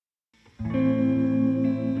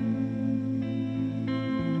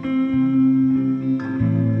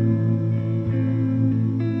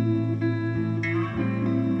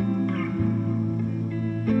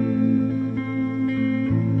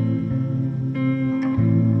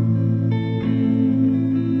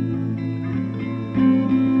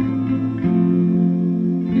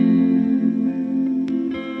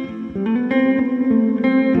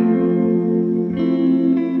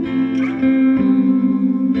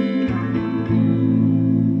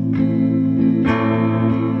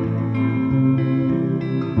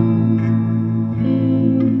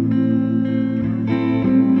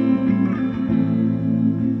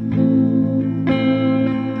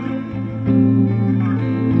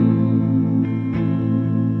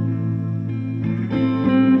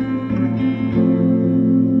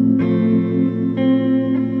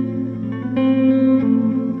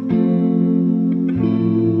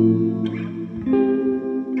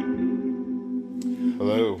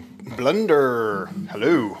Hello. Blunder.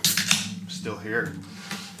 Hello. Still here.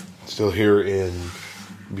 Still here in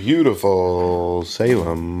beautiful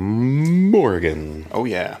Salem, Oregon. Oh,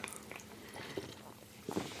 yeah.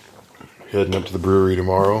 Heading up to the brewery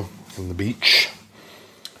tomorrow from the beach.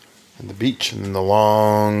 And then the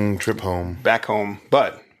long trip home. Back home.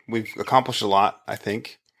 But we've accomplished a lot, I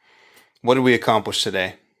think. What did we accomplish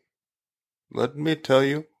today? Let me tell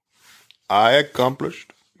you. I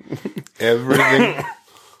accomplished everything.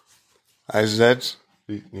 I said.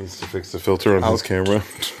 He needs to fix the filter on his camera.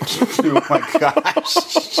 Oh my gosh.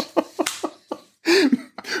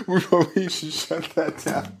 We should shut that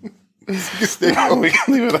down. We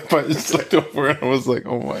can leave it up. I just looked over and I was like,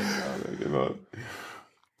 oh my God, I cannot.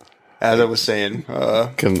 As I was saying.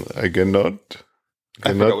 I cannot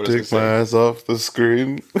take my eyes off the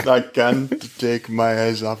screen. I can't take my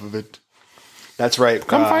eyes off of it. That's right.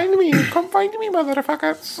 Come find me,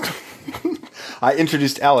 motherfuckers. I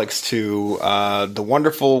introduced Alex to the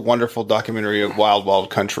wonderful, wonderful documentary of Wild Wild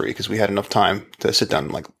Country because we had enough time to sit down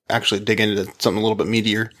and actually dig into something a little bit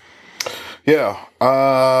meatier. Yeah.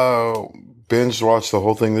 Binge watched the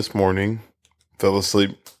whole thing this morning. Fell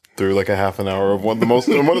asleep through a half an hour of one of the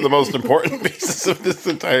most important pieces of this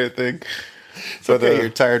entire thing. So you're a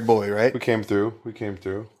tired boy, right? We came through.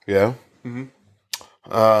 Yeah. Mm-hmm.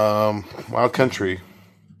 Wild Country.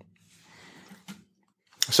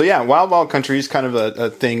 So yeah, Wild Wild Country is kind of a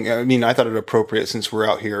thing. I mean, I thought it appropriate since we're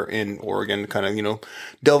out here in Oregon, kind of,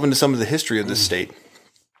 delve into some of the history of this state.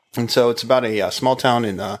 And so it's about a small town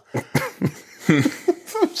in... I'm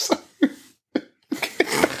sorry.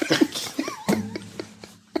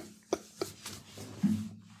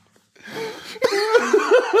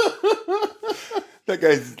 That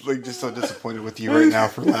guy's just so disappointed with you right now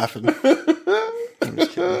for laughing. I'm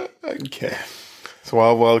just kidding. Okay. It's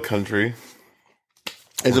Wild Wild Country.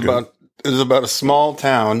 It's about a small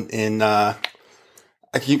town in I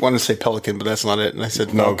keep wanting to say Pelican, but that's not it. And I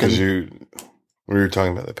said no because we were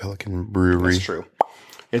talking about the Pelican Brewery. That's true.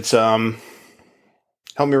 It's help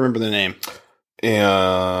me remember the name. In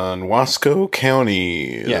Wasco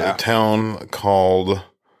County, a town called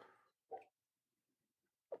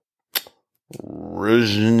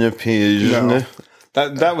Rajneesh. No,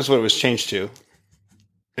 that was what it was changed to.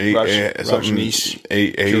 Rajneesh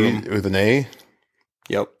with an A.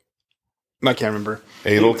 Yep. I can't remember.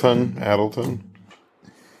 Addleton.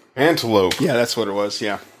 Antelope. Yeah, that's what it was,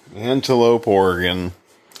 yeah. Antelope, Oregon.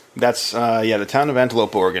 That's, the town of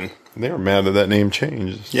Antelope, Oregon. They were mad that name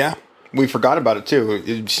changed. Yeah. We forgot about it, too.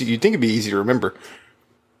 You'd think it'd be easy to remember.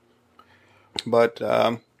 But,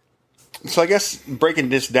 so I guess breaking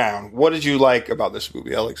this down, what did you like about this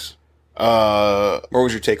movie, Alex? What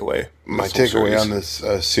was your takeaway? My takeaway on this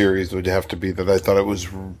series would have to be that I thought it was...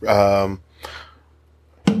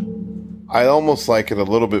 I almost like it a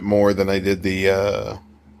little bit more than I did the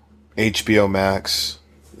HBO Max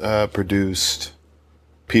produced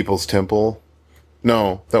People's Temple.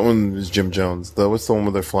 No, that one is Jim Jones. What's the one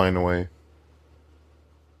where they're flying away?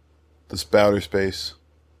 The outer space.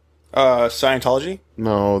 Scientology?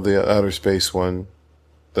 No, the outer space one.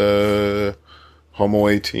 The Home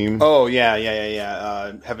Away team. Oh,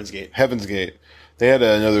 yeah. Heaven's Gate. Heaven's Gate. They had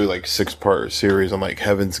another 6-part series on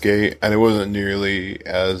Heaven's Gate, and it wasn't nearly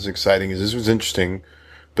as exciting as this. Was interesting,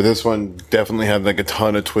 but this one definitely had a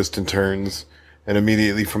ton of twists and turns. And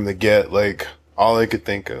immediately from the get, all I could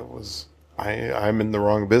think of was, I'm in the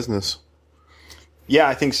wrong business. Yeah,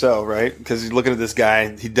 I think so, right? Because looking at this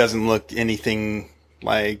guy, he doesn't look anything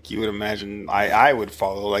like you would imagine I would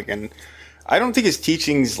follow. And I don't think his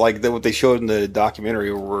teachings, what they showed in the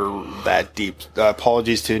documentary, were that deep.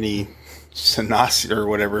 Apologies to any sinuses or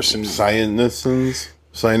whatever, some sinuses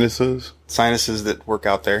that work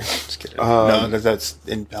out there. Just kidding. No, that's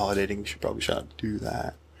invalidating. You should probably not do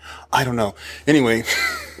that. I don't know. Anyway,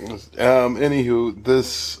 anywho,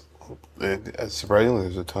 this surprisingly,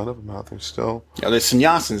 there's a ton of them out there still. Yeah, the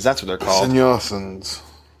sannyasins. That's what they're called. Sannyasins.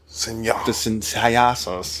 The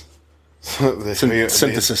sannyasins. The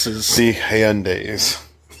syntheses. The Hyundais.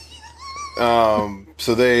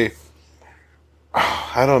 So they.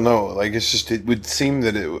 I don't know. It's just, it would seem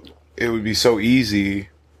that it would be so easy,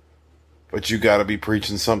 but you got to be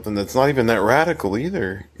preaching something that's not even that radical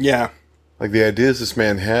either. Yeah. The ideas this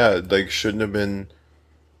man had, shouldn't have been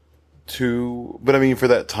too. But I mean, for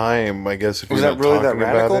that time, I guess if was that really that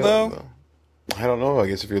radical though? I don't know. I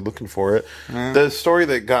guess if you're looking for it, the story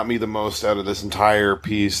that got me the most out of this entire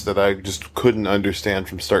piece that I just couldn't understand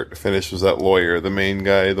from start to finish was that lawyer, the main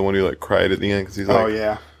guy, the one who cried at the end because he's oh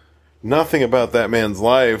yeah. Nothing about that man's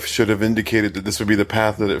life should have indicated that this would be the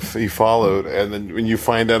path that he followed. And then when you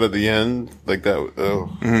find out at the end, that,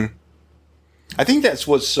 oh. Mm-hmm. I think that's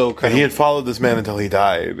what's so kind And he had followed this man until he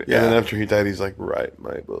died. Yeah. And then after he died, he's like, write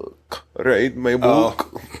my book. Write my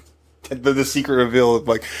book. the secret reveal of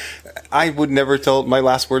like, I would never tell, my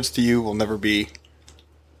last words to you will never be,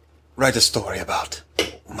 write a story about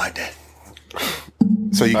my death.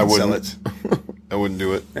 So you can sell it. I wouldn't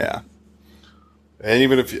do it. Yeah. And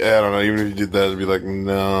even if, I don't know, even if you did that, it'd be like,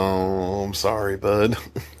 no, I'm sorry, bud.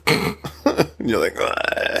 You're like,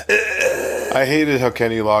 I hated how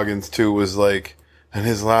Kenny Loggins, too, was like, and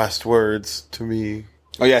his last words to me.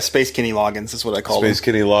 Oh, yeah, Space Kenny Loggins is what I call him. Space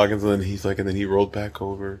Kenny Loggins, and then he's like, and then he rolled back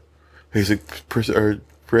over. He's like,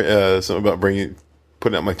 something about putting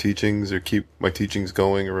out my teachings, or keep my teachings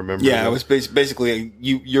going, or remember. Yeah, it was basically,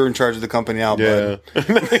 you're in charge of the company now, yeah. bud.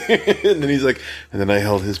 And then he's like, and then I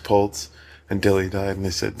held his pulse until he died, and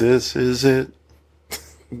they said, this is it.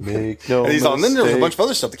 Make no And mistake. and then there was a bunch of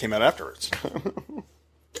other stuff that came out afterwards.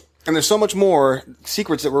 And there's so much more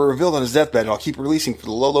secrets that were revealed on his deathbed. I'll keep releasing for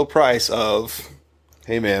the low, low price of...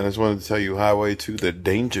 Hey, man, I just wanted to tell you, highway to the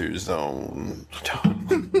danger zone.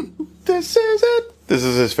 This is it. This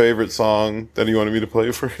is his favorite song that he wanted me to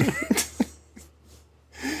play for him.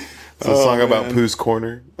 It's a song about Pooh's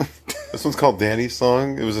Corner. This one's called Danny's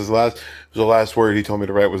Song. It was the last word he told me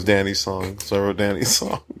to write was Danny's Song. So I wrote Danny's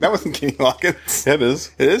Song. That wasn't Kenny Loggins. Yeah, it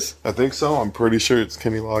is. It is? I think so. I'm pretty sure it's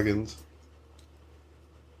Kenny Loggins.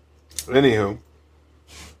 Anywho.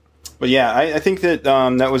 But yeah, I think that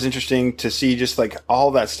that was interesting to see just like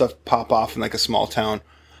all that stuff pop off in like a small town.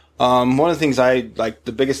 One of the things I like,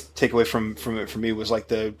 the biggest takeaway from it for me was like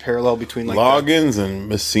the parallel between like Loggins and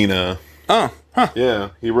Messina. Oh, huh. Yeah,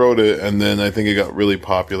 he wrote it, and then I think it got really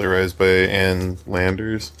popularized by Ann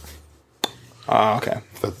Landers. Oh, okay.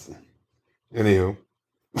 Anywho.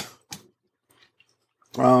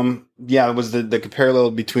 Yeah, it was the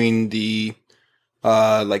parallel between the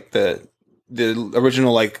like the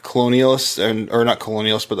original like colonialists or not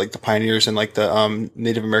colonialists, but like the pioneers and like the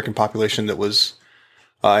Native American population that was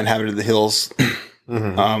inhabited the hills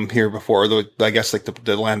here before, I guess like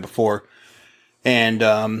the land before, and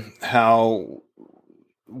how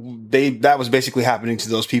that was basically happening to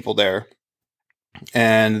those people there,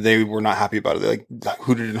 and they were not happy about it. They like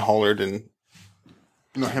hooted and hollered and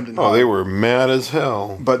hemmed and hawed. They were mad as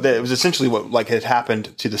hell. But it was essentially what like had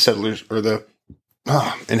happened to the settlers or the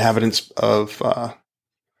inhabitants of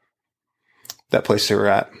that place they were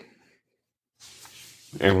at.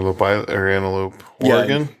 Antelope,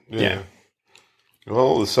 Oregon? Yeah.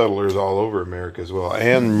 Well, the settlers all over America as well.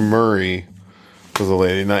 Anne Murray was a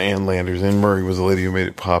lady, not Ann Landers. Anne Murray was a lady who made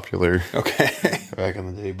it popular. Okay. Back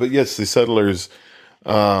in the day. But yes, the settlers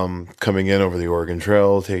coming in over the Oregon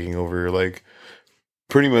Trail, taking over like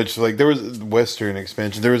pretty much like there was Western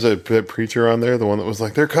expansion. There was a preacher on there, the one that was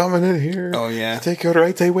like, they're coming in here. Oh, yeah. Take your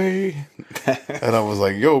rights away. And I was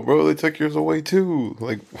like, yo, bro, they took yours away too.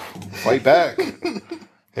 Like, fight back.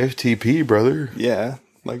 FTP, brother. Yeah.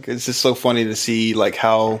 Like, it's just so funny to see like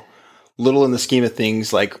how little in the scheme of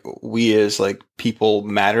things, like we as like people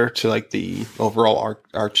matter to like the overall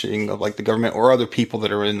arching of like the government or other people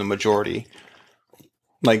that are in the majority.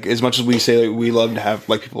 Like, as much as we say like, we love to have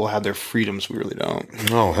like people have their freedoms, we really don't.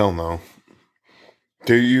 Oh, hell no.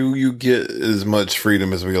 Dude, you get as much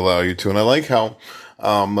freedom as we allow you to. And I like how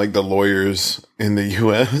like the lawyers in the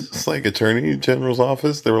U.S., like Attorney General's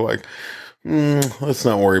office, they were like, let's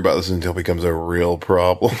not worry about this until it becomes a real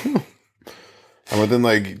problem. And within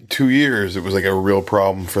like 2 years, it was like a real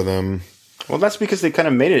problem for them. Well, that's because they kind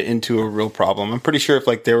of made it into a real problem. I'm pretty sure if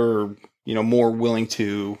like they were, more willing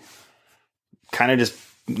to kind of just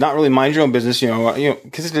not really mind your own business,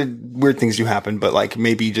 because weird things do happen, but like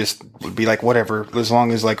maybe just be like, whatever, as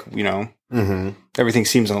long as like, everything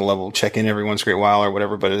seems on a level, check in every once in a great while or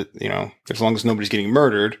whatever. But, as long as nobody's getting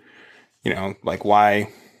murdered, like why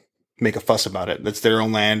make a fuss about it? That's their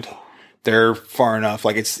own land. They're far enough.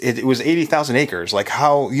 Like it was 80,000 acres. Like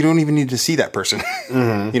how you don't even need to see that person. You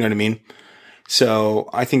know what I mean? So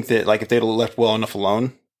I think that like if they'd left well enough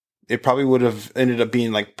alone, it probably would have ended up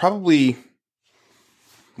being like probably.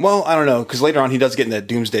 Well, I don't know, because later on he does get in that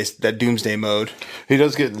doomsday mode. He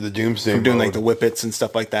does get into the doomsday from doing mode. like the whippets and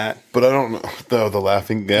stuff like that. But I don't know the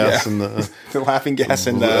laughing gas and the the laughing gas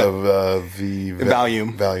and the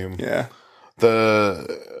Valium. Valium. Yeah.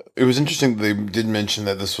 It was interesting that they did mention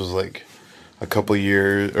that this was like a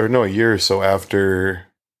year or so after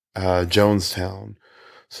Jonestown.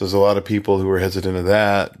 So there's a lot of people who were hesitant of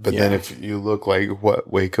that. But then if you look like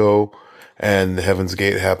Waco and Heaven's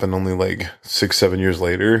Gate happened only like 6-7 years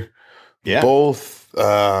later. Yeah. Both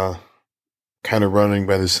kind of running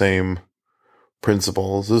by the same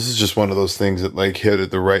principles. This is just one of those things that like hit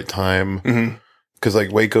at the right time because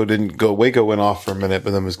like Waco went off for a minute,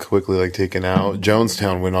 but then was quickly like taken out.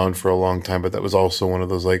 Jonestown went on for a long time, but that was also one of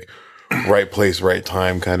those like right place, right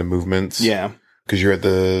time kind of movements. Yeah. Because you're at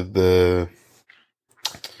the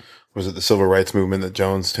was it the civil rights movement that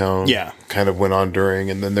Jonestown kind of went on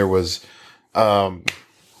during, and then there was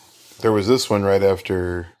this one right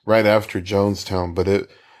after Jonestown, but it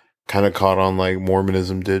kind of caught on like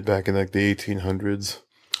Mormonism did back in like the 1800s.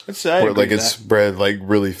 Where like it spread like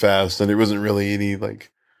really fast, and it wasn't really any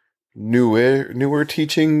like newer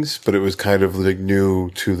teachings, but it was kind of like new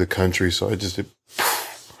to the country. So it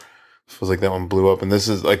was like that one blew up, and this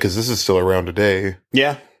is like because this is still around today.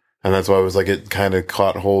 Yeah, and that's why it was like it kind of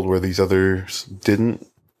caught hold where these others didn't,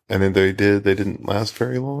 and then they didn't last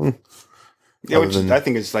very long. Yeah, which I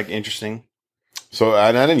think is like interesting. So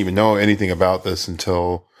I didn't even know anything about this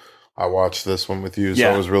until I watched this one with you, so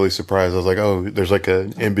I was really surprised. I was like, "Oh, there's like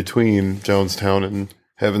a in between Jonestown and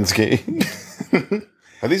Heaven's Gate."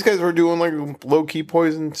 And these guys were doing like low key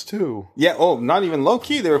poisons too. Yeah. Oh, not even low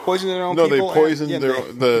key. They were poisoning their own. No, people. They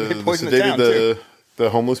poisoned the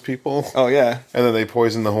homeless people. Oh yeah. And then they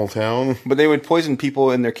poisoned the whole town. But they would poison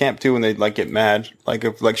people in their camp too, when they'd like get mad. Like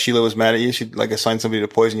if like Sheela was mad at you, she'd like assign somebody to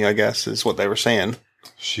poison you. I guess is what they were saying.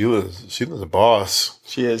 Sheila's a boss.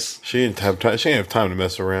 She is. She didn't have time. She didn't have time to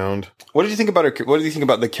mess around. What did you think about her? What did you think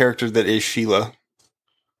about the character that is Sheela?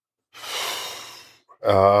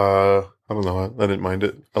 I don't know. I didn't mind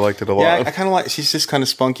it. I liked it a lot. Yeah, I kind of like. She's just kind of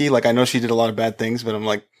spunky. Like I know she did a lot of bad things, but I'm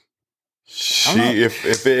like,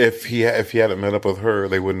 if he hadn't met up with her,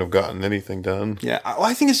 they wouldn't have gotten anything done. Yeah,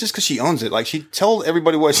 I think it's just because she owns it. Like she told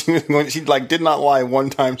everybody what she was going. She like did not lie one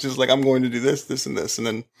time. She's like, I'm going to do this, this, and this, and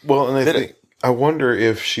then I wonder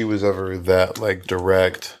if she was ever that like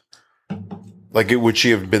direct. Like, would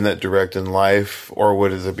she have been that direct in life, or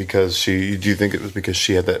what is it because do you think it was because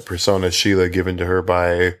she had that persona Sheela given to her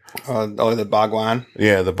by the Bhagwan?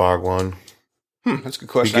 Yeah, the Bhagwan. That's a good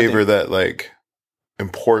question. He gave her that like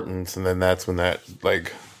importance, and then that's when that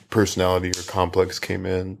like personality or complex came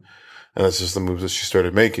in, and that's just the moves that she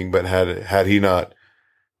started making. But had he not,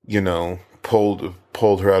 pulled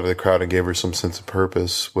her out of the crowd and gave her some sense of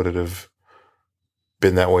purpose, would it have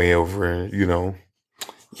been that way over?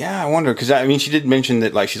 Yeah, I wonder, because I mean, she did mention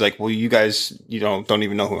that, like, she's like, well, you guys, don't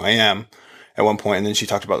even know who I am at one point, and then she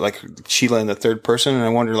talked about like Sheela in the third person, and I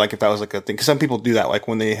wonder like if that was like a thing, because some people do that, like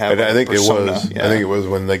when they have. I think persona. It was. Yeah. I think it was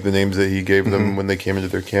when like the names that he gave them when they came into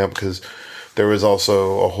their camp, because there was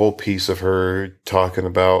also a whole piece of her talking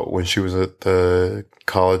about when she was at the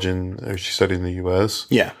college or she studied in the U.S.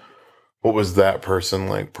 Yeah, what was that person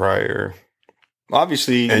like prior?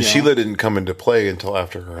 Obviously, and Sheela didn't come into play until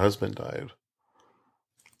after her husband died.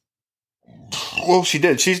 Well, she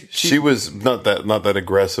did. She was not that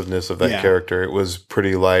aggressiveness of that character. It was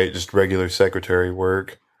pretty light, just regular secretary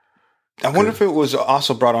work. I wonder if it was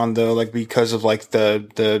also brought on though, like because of like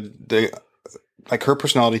the like her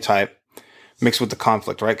personality type mixed with the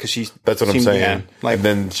conflict, right? Because that's what I'm saying. Yeah, like, and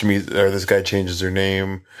then this guy changes her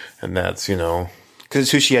name, and that's because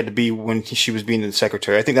it's who she had to be when she was being the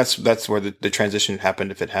secretary. I think that's where the transition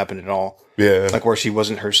happened, if it happened at all. Yeah, like where she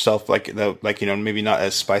wasn't herself, maybe not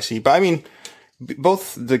as spicy. But I mean,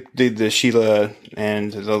 both the Sheela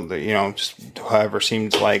and just whoever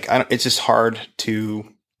seemed like it's just hard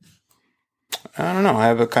to. I don't know. I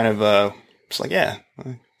have a kind of it's like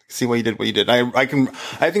see what you did. I think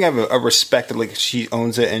I have a respect that like she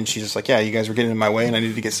owns it, and she's just like, you guys were getting in my way, and I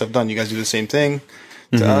needed to get stuff done. You guys do the same thing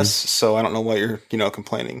to us, so I don't know why you're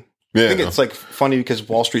complaining. Yeah. I think it's like funny because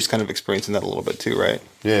Wall Street's kind of experiencing that a little bit too, right?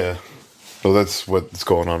 Yeah. Well, that's what's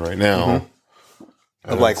going on right now.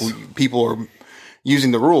 Like people are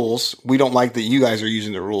using the rules. We don't like that you guys are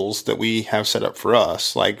using the rules that we have set up for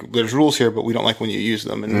us. Like there's rules here, but we don't like when you use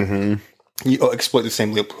them, and you exploit the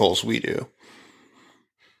same loopholes we do.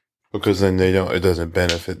 Because then it doesn't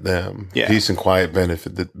benefit them. Yeah. Peace and quiet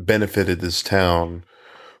benefited this town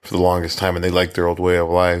for the longest time, and they liked their old way of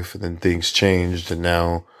life, and then things changed, and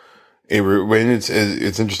now it's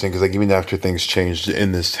interesting because like even after things changed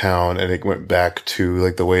in this town and it went back to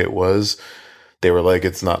like the way it was, they were like,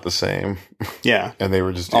 it's not the same. Yeah. And they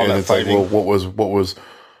were just, and it's fighting. Like, well, what was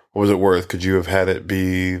it worth? Could you have had it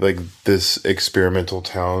be like this experimental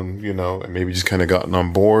town, and maybe just kind of gotten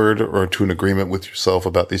on board or to an agreement with yourself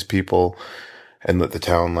about these people and let the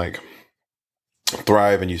town like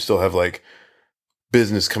thrive, and you still have like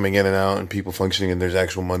business coming in and out and people functioning, and there's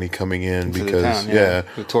actual money coming in into because the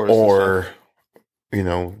town, or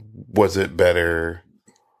was it better?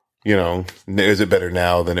 Is it better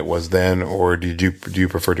now than it was then, or do you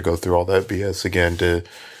prefer to go through all that BS again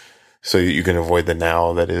so you can avoid the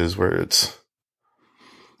now that is where it's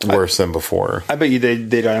worse than before. I bet you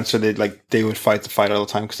they'd answer they would fight the fight all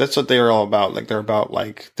the time because that's what they're all about. Like they're about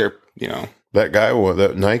that guy,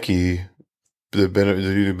 that Nike, the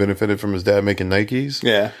dude who benefited from his dad making Nikes.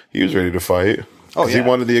 Yeah, he was ready to fight. Oh yeah, he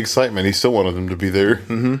wanted the excitement. He still wanted them to be there.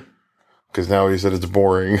 Because now he said it's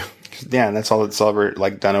boring. Yeah, and that's all it's ever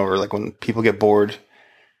done over. Like when people get bored,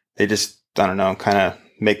 they just I don't know, kind of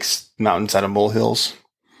makes mountains out of molehills.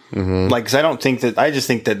 Because I just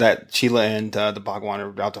think that Sheela and the Bhagwan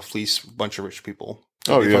are out to fleece a bunch of rich people.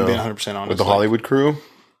 Oh, if yeah. I'm being 100% honest. With the Hollywood crew?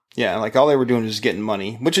 Yeah, all they were doing was getting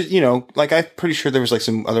money, which is, I'm pretty sure there was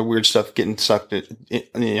some other weird stuff getting sucked,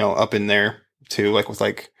 up in there too. With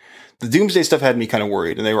the Doomsday stuff had me kind of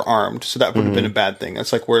worried, and they were armed, so that would have been a bad thing.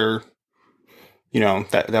 That's where,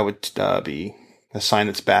 that would be a sign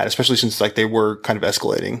that's bad, especially since they were kind of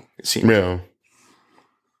escalating. It seemed. Yeah.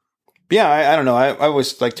 Yeah, I don't know. I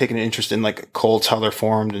always taking an interest in cults, how they're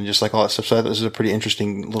formed, and just all that stuff. So I thought this is a pretty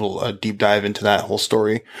interesting little deep dive into that whole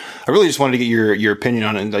story. I really just wanted to get your opinion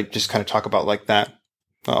on it and just kind of talk about that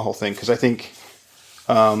whole thing because I think,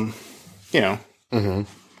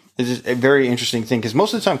 it's just a very interesting thing because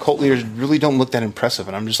most of the time cult leaders really don't look that impressive,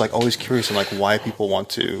 and I'm just always curious on why people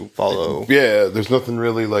want to follow. Yeah, there's nothing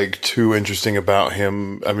really too interesting about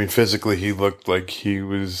him. I mean, physically, he looked like Key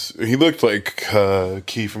from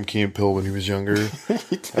Key and Peele when he was younger,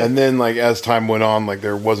 and then as time went on,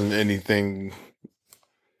 there wasn't anything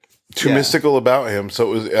too mystical about him.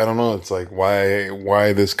 So it was, I don't know. It's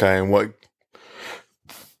why this guy and what?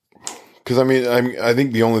 Because I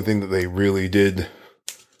think the only thing that they really did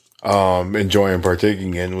enjoy and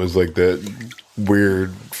partaking in was that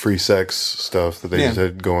weird free sex stuff that they just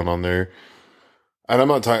had going on there. And I'm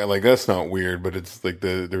not talking that's not weird, but it's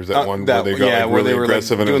there was that one where they got where really they were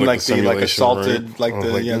aggressive and doing it was the assaulted right?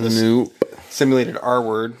 the simulated R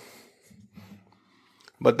word.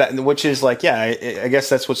 But that, which is I guess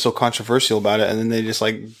that's what's so controversial about it. And then they just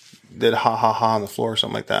did ha ha ha on the floor or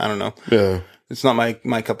something like that. I don't know. Yeah, it's not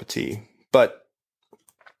my cup of tea. But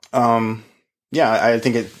yeah, I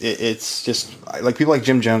think it's just people like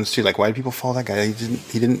Jim Jones too. Why do people follow that guy?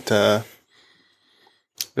 He didn't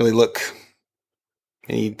really look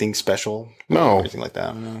anything special. No, or anything like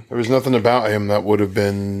that. I don't know. There was nothing about him that would have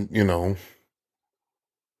been,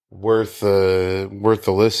 worth the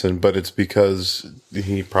listen. But it's because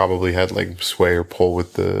he probably had sway or pull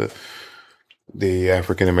with the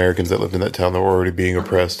African Americans that lived in that town that were already being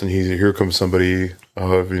oppressed, and here comes somebody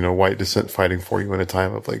of white descent fighting for you in a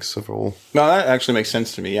time of civil. No, that actually makes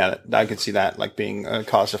sense to me. Yeah, I could see that being a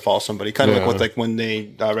cause to follow somebody, kind of with when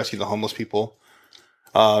they rescued the homeless people,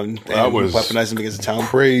 and that was weaponized them against the town.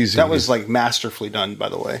 Crazy. That was masterfully done, by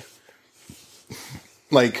the way.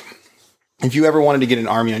 If you ever wanted to get an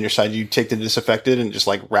army on your side, you take the disaffected and just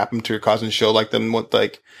wrap them to your cause and show them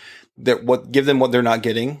give them what they're not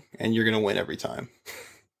getting, and you're going to win every time.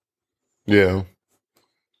 Yeah.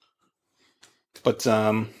 But,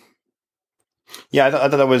 yeah, I thought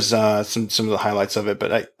that was some of the highlights of it,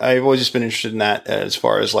 but I've always just been interested in that as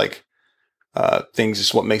far as things,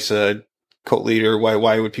 just what makes a cult leader,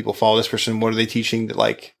 why would people follow this person? What are they teaching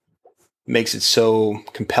that makes it so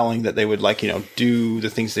compelling that they would do the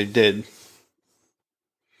things they did?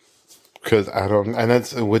 Because and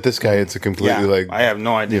that's with this guy, it's a completely I have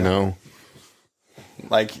no idea.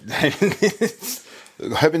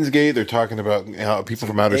 Heaven's Gate, they're talking about people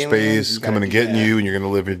from outer space coming and getting you, and you're going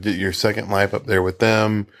to live your second life up there with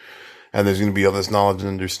them. And there's going to be all this knowledge and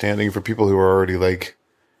understanding for people who are already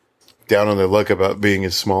down on their luck about being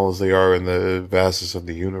as small as they are in the vastness of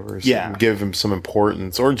the universe. Yeah. And give them some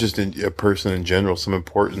importance, or just a person in general, some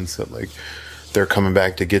importance that they're coming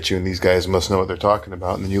back to get you, and these guys must know what they're talking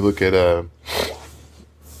about. And then you look at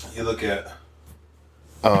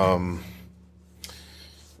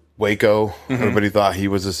Waco. Mm-hmm. Everybody thought he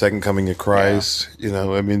was the second coming of Christ. Yeah.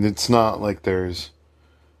 It's not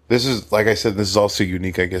this is, like I said, this is also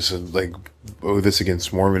unique, I guess, this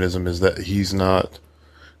against Mormonism is that he's not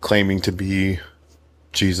claiming to be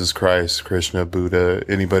Jesus Christ, Krishna, Buddha,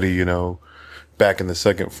 anybody, back in the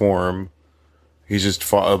second form. He's just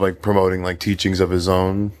promoting teachings of his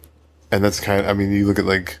own. And that's you look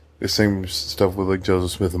at the same stuff with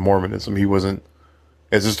Joseph Smith and Mormonism. He wasn't,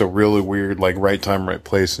 it's just a really weird, right time, right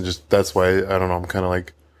place. And just, that's why, I don't know, I'm kind of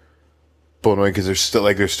blown away because there's still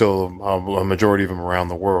a majority of them around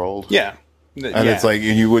the world. Yeah. And it's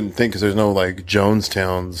you wouldn't think because there's no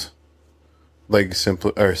Jonestowns,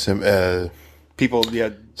 people,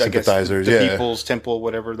 sympathizers, the People's Temple,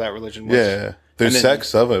 whatever that religion was. Yeah. There's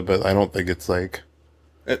sects of it, but I don't think it's is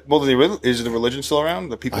the religion still around?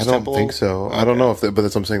 The People's Temple? I don't think so. Okay. I don't know but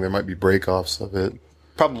that's what I'm saying. There might be break-offs of it.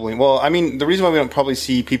 Probably. Well, I mean, the reason why we don't probably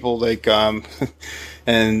see people like,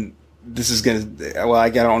 and this is gonna. Well,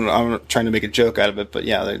 I'm trying to make a joke out of it, but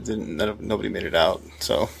yeah, nobody made it out.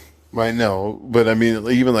 So. I know, but I mean,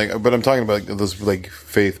 even like, but I'm talking about like, those like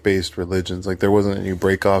faith-based religions. Like, there wasn't any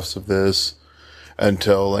break-offs of this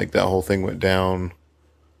until like that whole thing went down.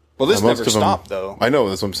 Well, this never stopped, though. I know,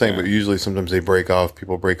 that's what I'm saying, but usually sometimes they break off,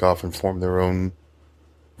 people break off and form their own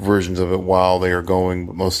versions of it while they are going,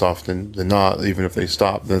 but most often than not, even if they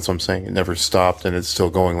stop, that's what I'm saying, it never stopped, and it's still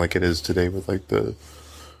going like it is today with like the,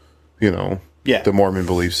 the Mormon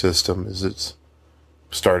belief system is it's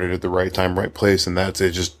started at the right time, right place, and that's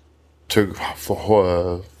it just took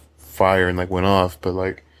fire and like went off, but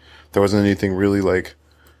like there wasn't anything really like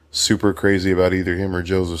super crazy about either him or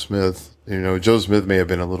Joseph Smith. Joseph Smith may have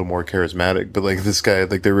been a little more charismatic, but like this guy,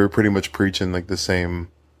 like they were pretty much preaching like the same,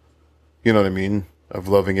 you know what I mean, of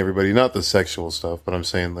loving everybody, not the sexual stuff, but I'm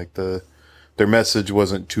saying like their message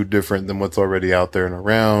wasn't too different than what's already out there and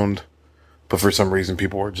around. But for some reason,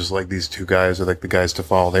 people were just like, these two guys are like the guys to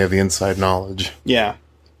follow. They have the inside knowledge. Yeah.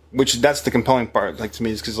 Which that's the compelling part, like to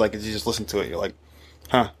me, is because like as you just listen to it, you're like,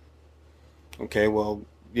 huh, okay, well,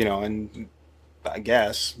 and I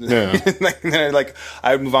guess, like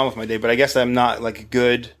I would move on with my day, but I guess I'm not like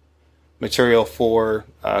good material for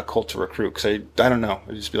a cult to recruit because I don't know,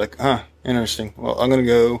 I'd just be like, huh, interesting. Well, I'm gonna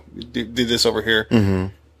go do this over here,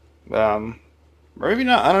 or maybe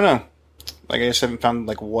not. I don't know. Like I just haven't found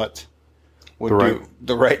like what would be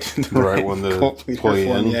the right one to pull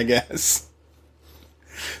in. Me, I guess.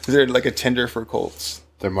 Is there like a Tinder for cults?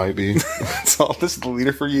 There might be. So this is the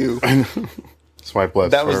leader for you. Swipe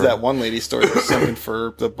left. That was that one lady story that was something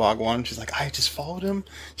for the Bhagwan. She's like, I just followed him.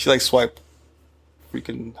 She like swiped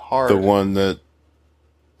freaking hard. The one that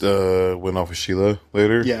went off with Sheela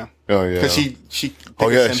later? Yeah. Oh, yeah. Because she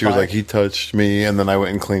was like, he touched me, and then I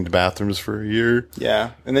went and cleaned bathrooms for a year.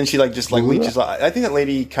 Yeah. And then she like just like leeches. I think that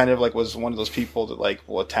lady kind of like was one of those people that like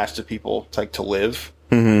will attach to people like to live.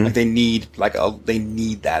 Mm-hmm. Like they need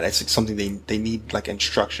that. It's like something they need like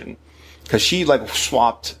instruction. Because she like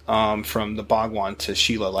swapped from the Bhagwan to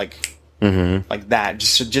Sheela like that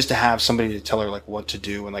just to have somebody to tell her like what to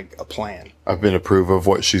do and like a plan. I've been approve of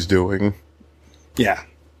what she's doing. Yeah.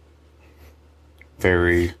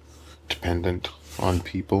 Very dependent on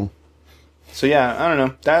people. So yeah, I don't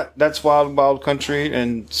know. That's Wild Wild Country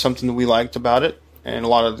and something that we liked about it and a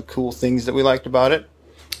lot of the cool things that we liked about it.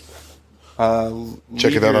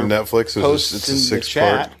 Check it out on Netflix. It's a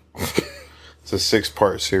 6-part. It's a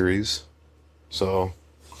 6-part series. So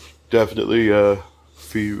definitely go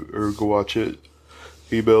watch it.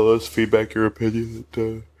 Email us, feedback your opinion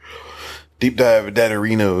at Deep Dive at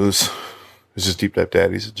Dadderinos. It's just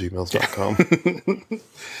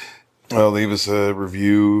deepdivedaddies@gmails.com. Leave us a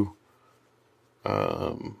review.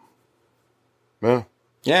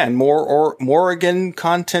 Yeah, and more Oregon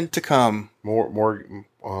content to come. More.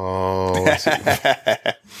 Let's see.